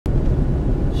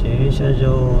駐車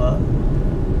場は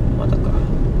まだか。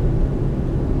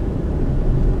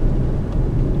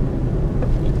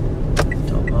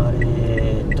止まれ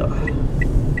ーと。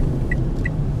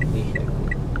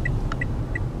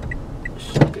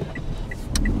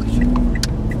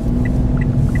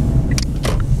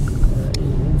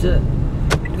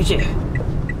よし。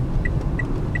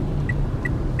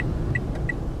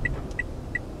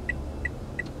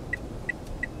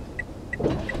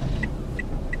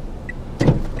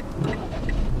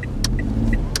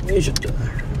よいしょっと。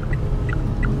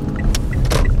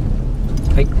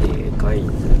はい、カイン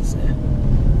ズですね。ど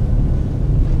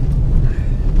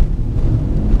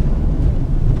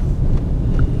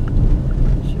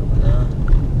うしようかな。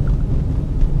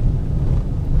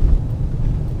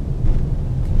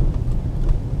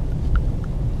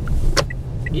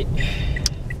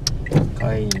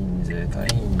カインズと。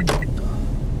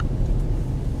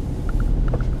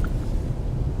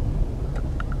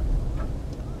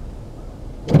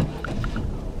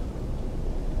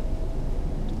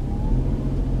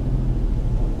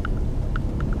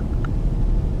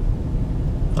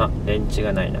あ、電池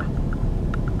がないな。電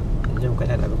池も変え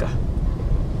たらダメか。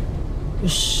よ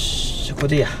し、ここ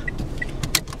でいいや。よ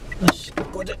し、こ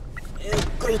こでゆっ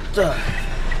くりと。よ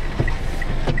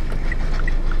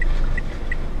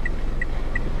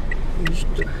いしょ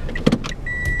っと。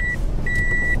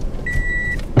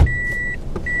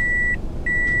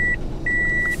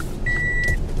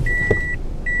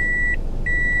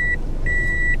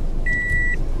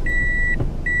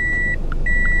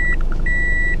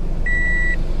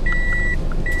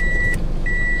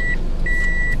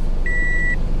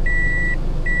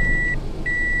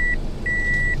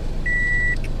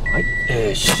はい、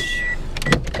よし。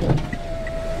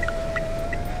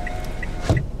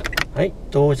はい、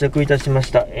到着いたしま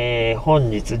した。本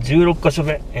日16カ所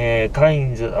目、カイ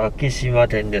ンズ昭島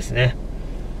店ですね。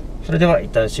それでは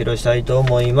一旦終了したいと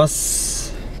思いま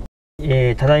す。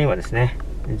ただいまですね、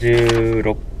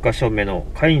16カ所目の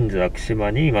カインズ昭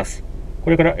島にいます。こ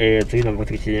れから、次の目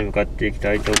的地に向かっていき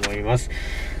たいと思います。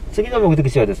次の目的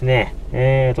地はですね、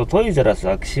トイザらス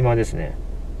昭島ですね。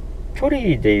距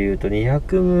離でいうと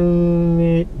400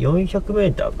メ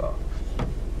ーターか。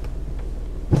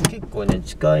結構ね、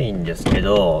近いんですけ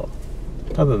ど、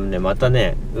多分ね、また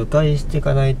ね、迂回してい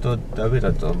かないとダメ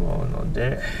だと思うの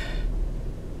で、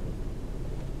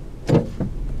よ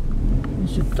い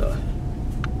しょっと。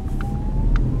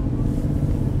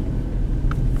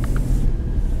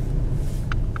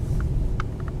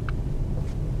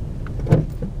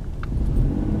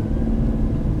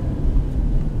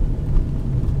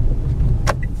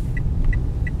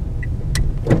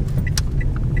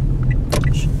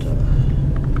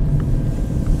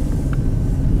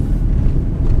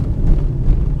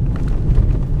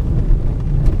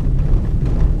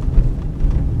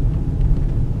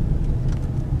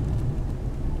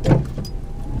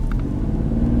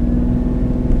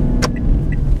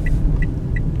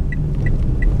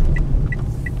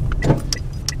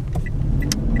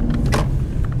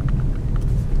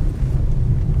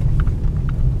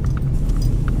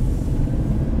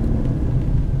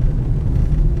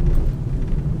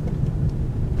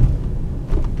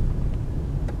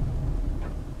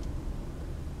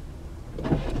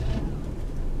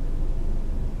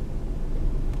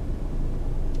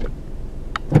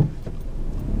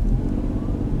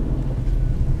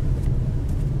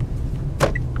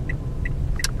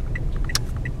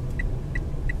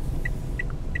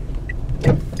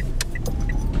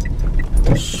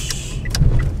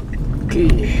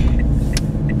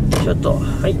ちょっと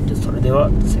はい、それでは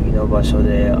次の場所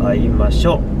で会いまし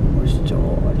ょう。ご視聴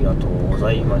ありがとうご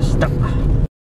ざいました。